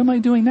more, but what am I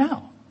doing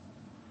now?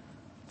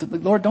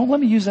 Lord, don't let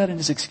me use that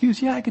as an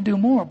excuse. Yeah, I could do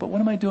more, but what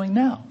am I doing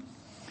now?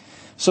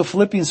 So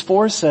Philippians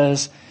 4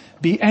 says,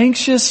 "Be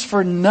anxious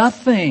for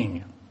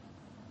nothing,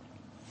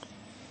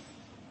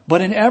 but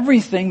in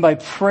everything by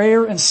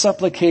prayer and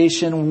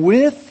supplication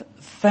with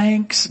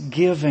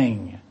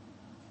thanksgiving.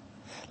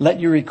 Let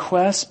your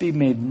requests be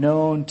made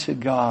known to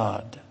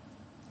God.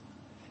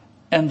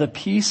 And the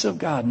peace of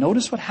God."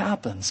 Notice what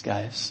happens,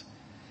 guys.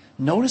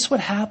 Notice what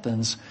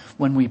happens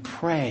when we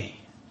pray,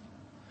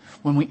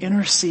 when we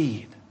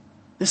intercede.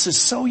 This is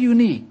so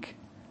unique.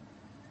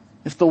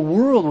 If the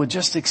world would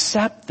just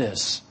accept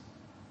this,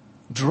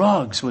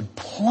 drugs would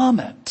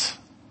plummet.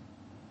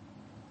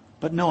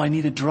 But no, I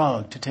need a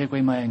drug to take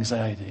away my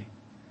anxiety.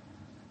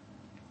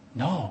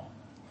 No,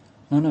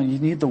 you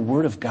need the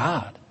Word of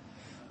God.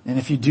 And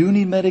if you do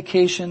need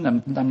medication,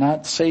 I'm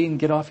not saying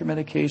get off your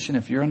medication.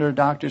 If you're under a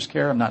doctor's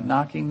care, I'm not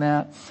knocking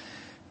that.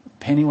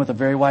 Painting with a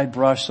very wide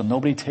brush, so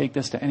nobody take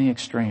this to any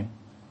extreme.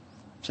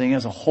 I'm saying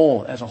as a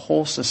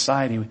whole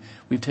society,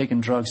 we've taken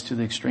drugs to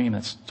the extreme.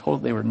 That's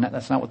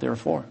not what they were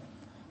for.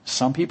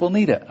 Some people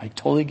need it. I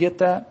totally get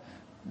that.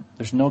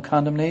 There's no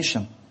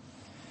condemnation.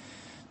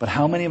 But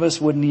how many of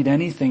us wouldn't need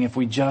anything if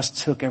we just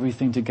took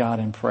everything to God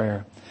in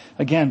prayer?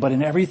 Again, but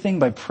in everything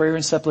by prayer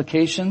and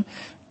supplication,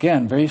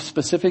 again, very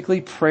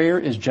specifically, prayer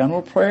is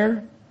general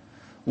prayer.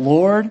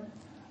 Lord,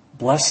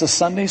 bless the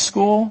Sunday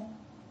school.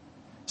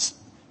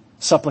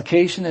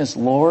 Supplication is,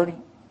 Lord,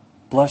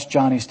 bless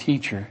Johnny's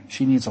teacher.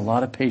 She needs a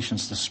lot of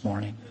patience this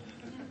morning.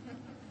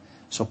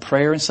 So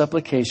prayer and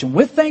supplication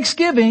with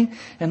thanksgiving.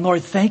 And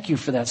Lord, thank you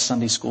for that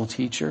Sunday school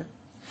teacher.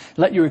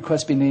 Let your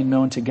request be made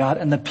known to God.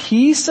 And the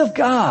peace of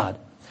God,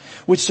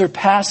 which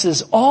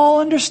surpasses all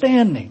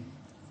understanding,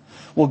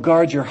 will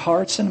guard your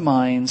hearts and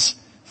minds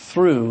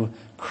through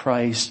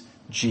Christ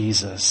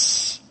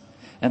Jesus.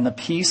 And the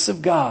peace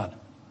of God.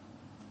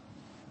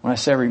 When I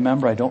say I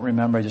remember, I don't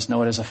remember. I just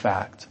know it as a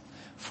fact.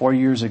 4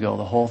 years ago,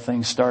 the whole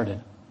thing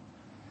started.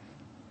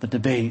 The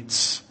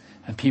debates.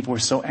 And people were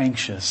so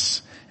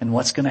anxious. And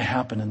what's going to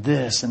happen? And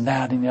this and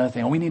that and the other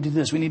thing. Oh, we need to do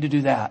this. We need to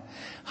do that.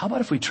 How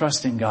about if we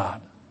trust in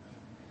God?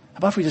 How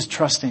about if we just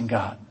trust in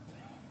God?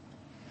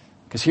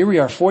 Because here we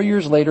are 4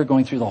 years later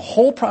going through the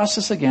whole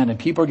process again, and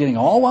people are getting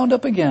all wound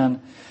up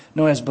again.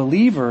 No, as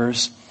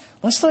believers,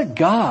 let's let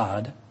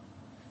God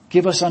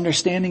give us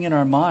understanding in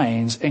our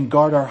minds and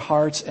guard our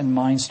hearts and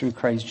minds through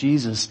Christ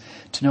Jesus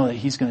to know that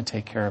He's going to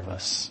take care of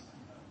us.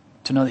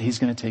 To know that He's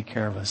going to take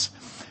care of us.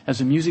 As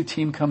the music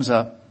team comes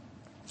up,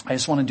 I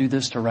just want to do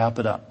this to wrap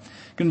it up.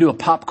 I'm going to do a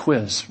pop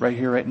quiz right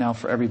here, right now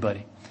for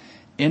everybody.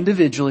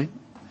 Individually,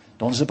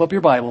 don't zip up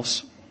your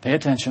Bibles. Pay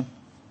attention.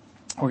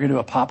 We're going to do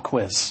a pop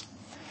quiz.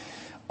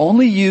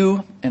 Only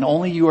you and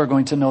only you are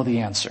going to know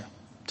the answer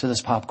to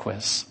this pop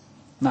quiz.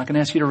 I'm not going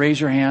to ask you to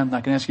raise your hand. I'm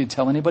not going to ask you to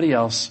tell anybody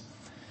else.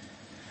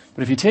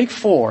 But if you take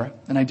 4,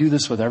 and I do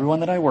this with everyone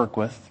that I work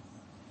with,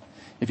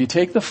 if you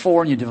take the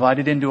 4 and you divide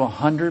it into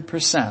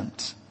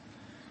 100%,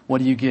 what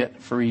do you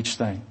get for each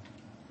thing?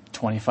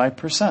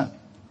 25%.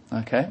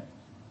 Okay?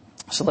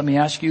 So let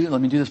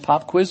me do this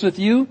pop quiz with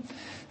you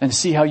and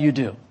see how you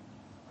do.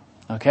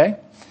 Okay?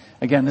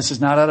 Again, this is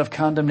not out of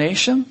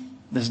condemnation.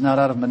 This is not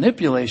out of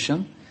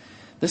manipulation.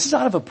 This is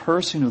out of a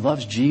person who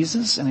loves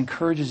Jesus and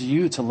encourages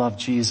you to love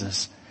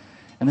Jesus.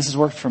 And this has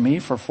worked for me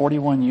for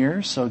 41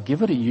 years, so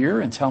give it a year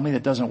and tell me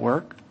that doesn't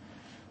work.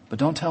 But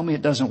don't tell me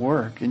it doesn't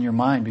work in your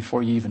mind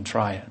before you even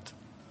try it.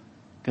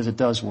 Because it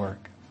does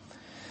work.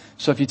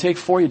 So if you take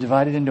 4, you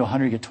divide it into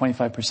 100, you get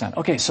 25%.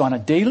 Okay, so on a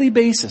daily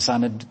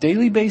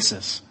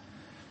basis,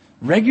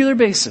 regular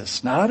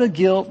basis, not out of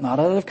guilt, not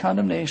out of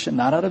condemnation,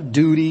 not out of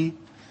duty,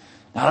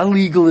 not out of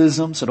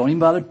legalism, so don't even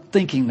bother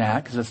thinking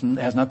that because it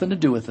has nothing to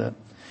do with it.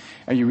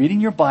 Are you reading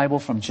your Bible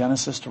from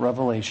Genesis to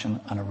Revelation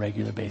on a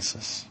regular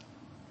basis?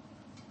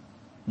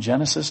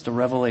 Genesis to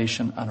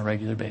Revelation on a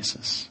regular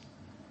basis.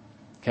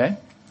 Okay?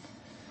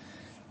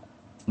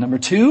 Number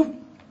 2,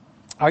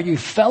 are you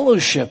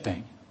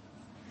fellowshipping?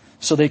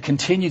 So they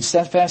continued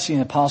steadfastly in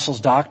the apostles'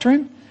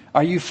 doctrine.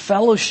 Are you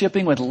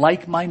fellowshipping with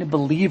like-minded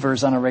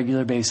believers on a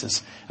regular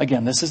basis?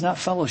 Again, this is not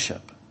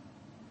fellowship.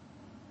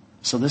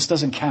 So this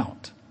doesn't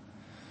count.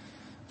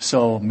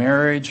 So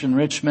marriage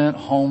enrichment,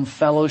 home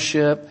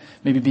fellowship,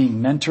 maybe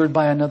being mentored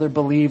by another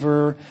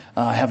believer,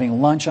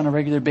 having lunch on a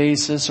regular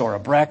basis or a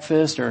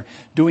breakfast or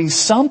doing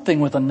something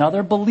with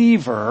another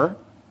believer.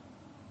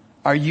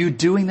 Are you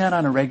doing that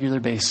on a regular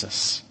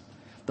basis?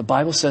 The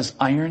Bible says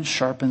iron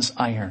sharpens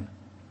iron.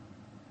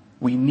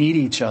 We need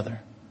each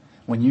other.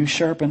 When you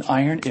sharpen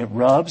iron, it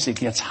rubs, it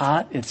gets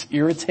hot, it's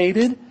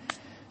irritated,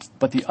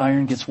 but the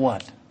iron gets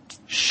what?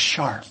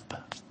 Sharp.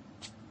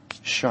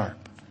 Sharp.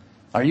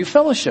 Are you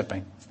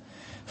fellowshipping?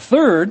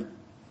 Third,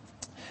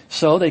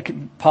 so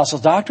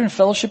apostles' doctrine,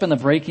 fellowship, and the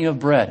breaking of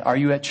bread. Are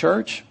you at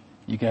church?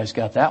 You guys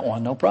got that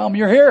one. No problem.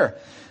 You're here.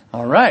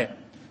 All right.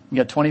 You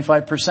got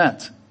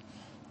 25%,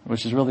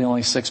 which is really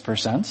only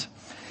 6%.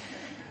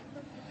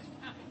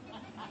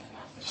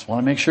 Just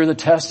want to make sure the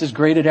test is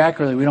graded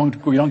accurately. We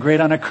don't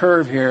grade on a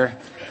curve here.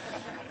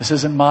 This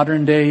isn't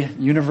modern day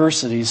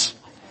universities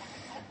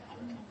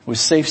with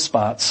safe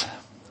spots.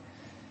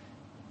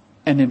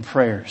 And in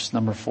prayers,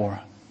 number 4.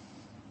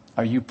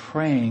 Are you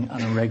praying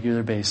on a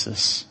regular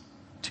basis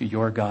to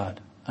your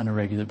God on a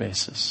regular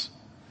basis?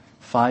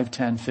 5,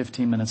 10,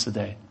 15 minutes a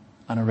day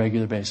on a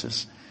regular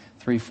basis.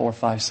 3, 4,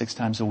 5, 6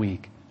 times a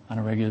week on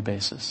a regular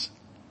basis.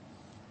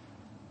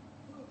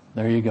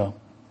 There you go.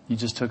 You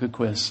just took a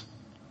quiz.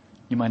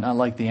 You might not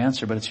like the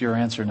answer, but it's your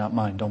answer, not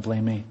mine. Don't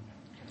blame me.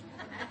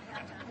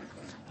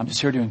 I'm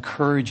just here to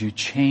encourage you.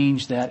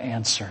 Change that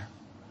answer.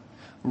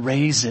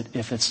 Raise it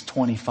if it's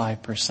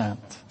 25%.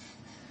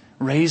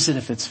 Raise it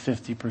if it's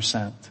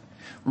 50%.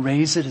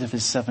 Raise it if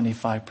it's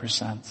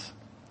 75%.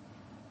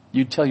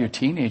 You tell your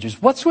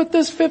teenagers, what's with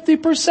this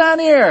 50%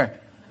 here?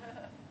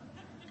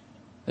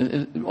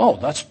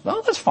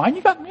 That's fine.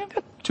 You got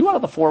 2 out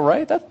of the 4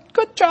 right. That's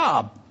good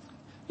job.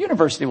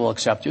 University will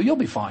accept you. You'll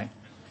be fine.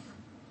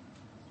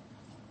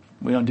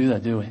 We don't do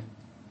that, do we?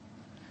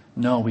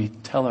 No, we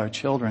tell our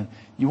children,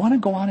 you want to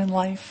go on in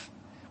life?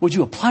 Would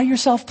you apply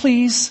yourself,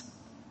 please?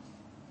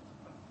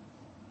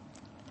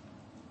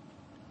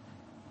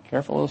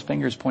 Careful, those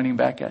fingers pointing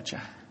back at you.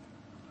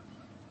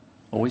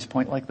 Always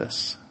point like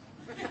this.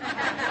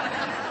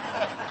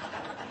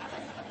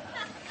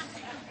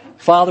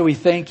 Father, we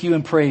thank you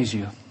and praise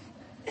you.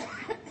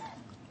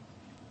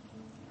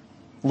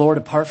 Lord,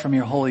 apart from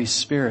your Holy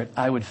Spirit,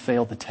 I would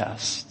fail the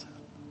test.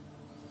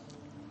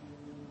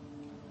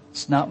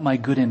 It's not my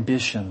good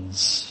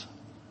ambitions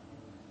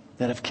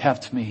that have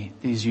kept me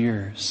these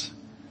years.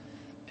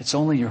 It's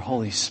only your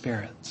Holy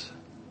Spirit.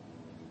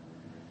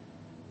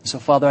 So,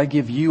 Father, I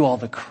give you all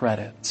the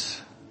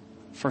credit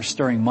for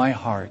stirring my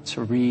heart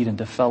to read and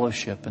to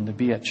fellowship and to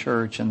be at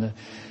church and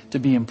to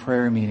be in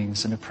prayer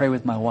meetings and to pray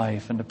with my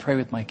wife and to pray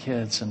with my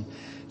kids and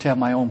to have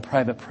my own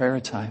private prayer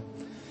time.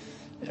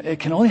 It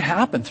can only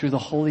happen through the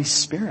Holy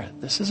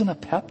Spirit. This isn't a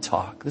pep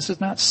talk. This is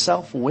not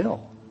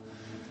self-will.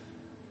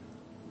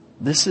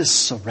 This is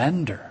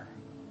surrender.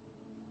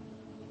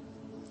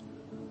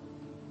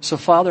 So,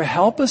 Father,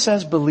 help us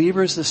as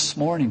believers this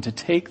morning to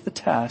take the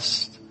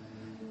test,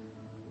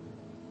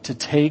 to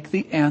take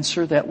the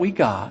answer that we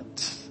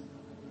got,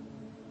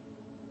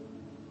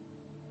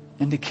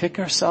 and to kick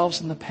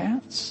ourselves in the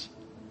pants.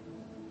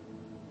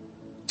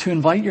 To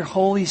invite your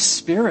Holy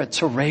Spirit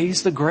to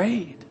raise the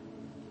grade.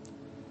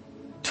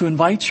 To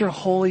invite your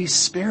Holy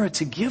Spirit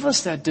to give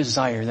us that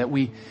desire that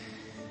we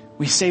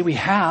say we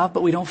have,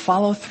 but we don't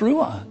follow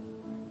through on.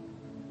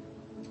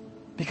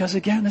 Because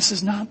again, this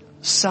is not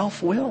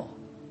self-will.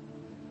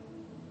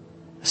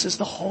 This is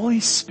the Holy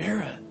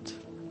Spirit.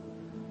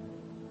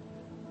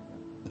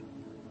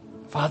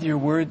 Father, your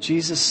word,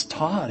 Jesus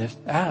taught,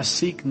 ask,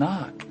 seek,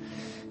 knock.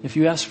 If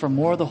you ask for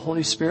more of the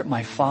Holy Spirit,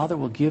 my Father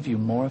will give you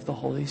more of the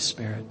Holy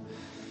Spirit.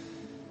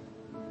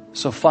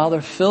 So,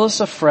 Father, fill us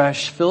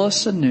afresh, fill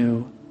us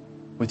anew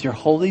with your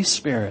Holy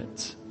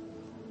Spirit,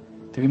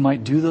 that we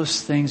might do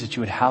those things that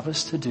you would have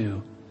us to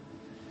do,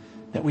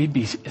 that we'd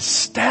be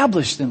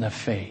established in the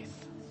faith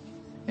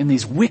in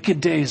these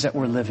wicked days that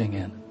we're living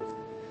in,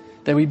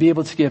 that we'd be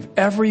able to give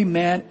every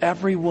man,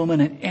 every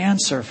woman an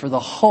answer for the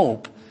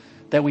hope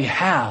that we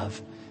have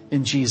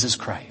in Jesus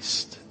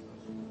Christ.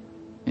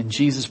 In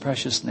Jesus'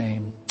 precious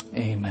name,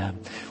 amen.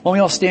 When we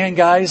all stand,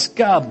 guys,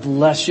 God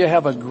bless you.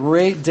 Have a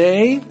great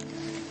day.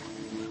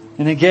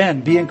 And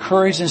again, be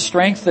encouraged and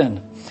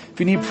strengthened. If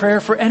you need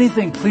prayer for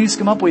anything, please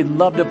come up. We'd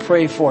love to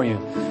pray for you.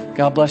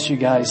 God bless you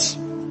guys.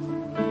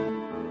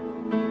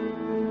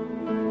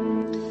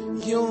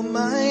 You're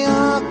my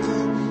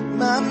author,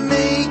 my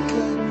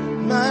maker,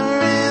 my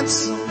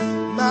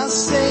ransom, my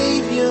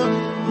savior,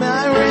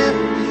 my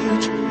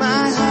refuge,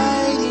 my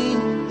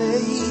hiding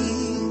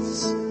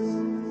place.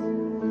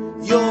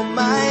 You're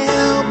my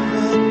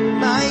helper,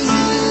 my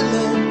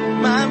healer,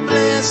 my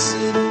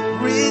blessed